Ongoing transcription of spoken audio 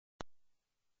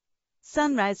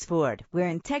Sunrise Ford, where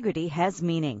integrity has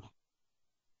meaning.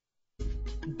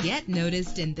 Get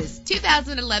noticed in this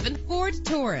 2011 Ford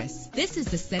Taurus. This is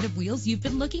the set of wheels you've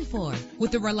been looking for,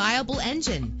 with a reliable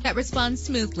engine that responds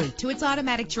smoothly to its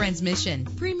automatic transmission.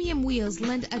 Premium wheels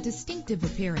lend a distinctive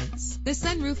appearance. The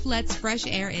sunroof lets fresh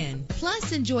air in.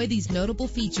 Plus, enjoy these notable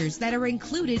features that are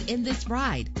included in this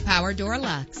ride: power door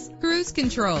locks, cruise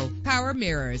control, power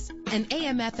mirrors, and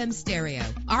AM/FM stereo.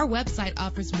 Our website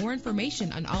offers more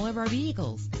information on all of our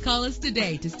vehicles. Call us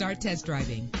today to start test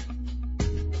driving.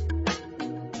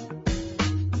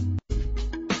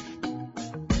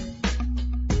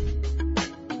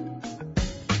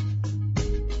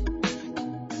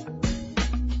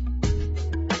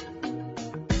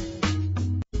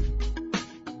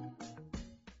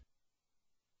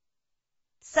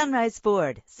 Sunrise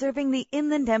Ford, serving the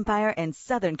Inland Empire and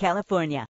Southern California.